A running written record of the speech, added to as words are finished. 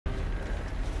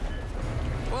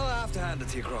hand it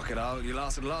to you, Crocodile. You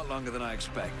lasted a lot longer than I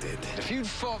expected. If you'd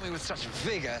fought me with such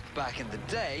vigor back in the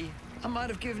day, I might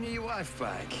have given you your wife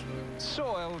back.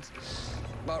 Soiled,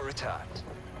 but returned.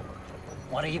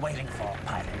 What are you waiting for,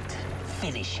 pilot?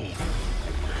 Finish him.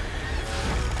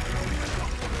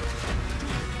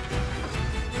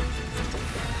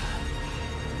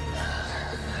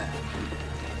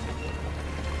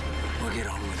 We'll get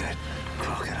on with it,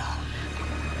 Crocodile.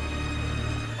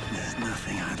 There's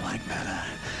nothing I'd like better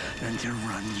than to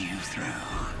run you through.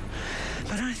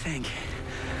 But I think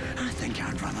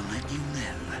I'd rather let you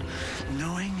live,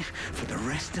 knowing for the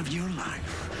rest of your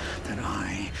life that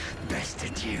I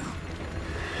bested you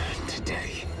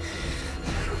today.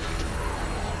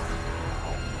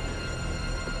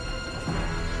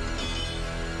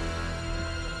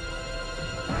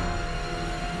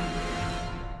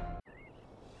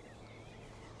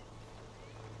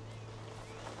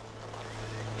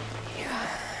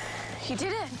 You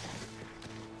did it.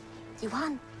 You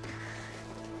won.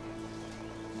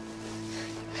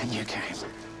 And you came.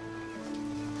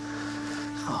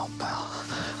 Oh, Belle,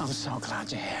 I'm so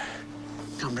glad you're here.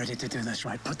 I'm ready to do this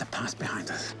right. Put the past behind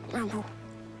us. Rumble.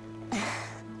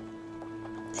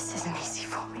 This isn't easy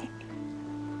for me.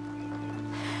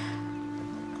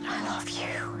 I love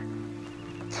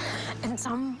you. And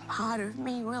some part of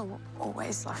me will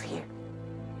always love you.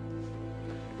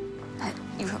 But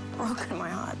you've broken my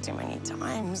heart too many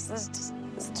times. There's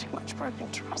too much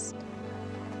broken trust.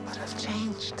 But I've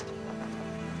changed.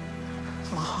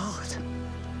 My heart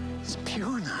is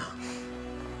pure now.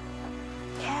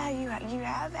 Yeah, you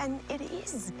have, and it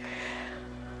is.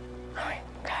 I mean,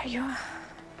 God,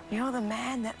 you're the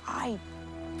man that I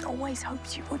always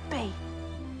hoped you would be.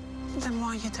 Then why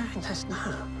are you doing this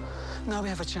now? Now we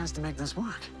have a chance to make this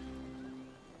work.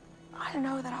 I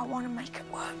know that I want to make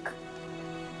it work.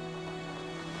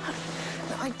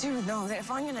 I do know that if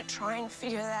I'm going to try and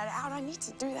figure that out, I need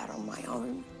to do that on my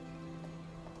own.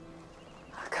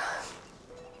 Look,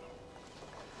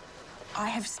 I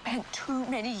have spent too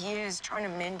many years trying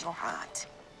to mend your heart.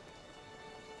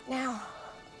 Now,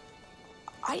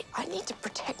 I need to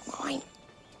protect mine.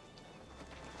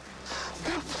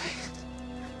 No, please.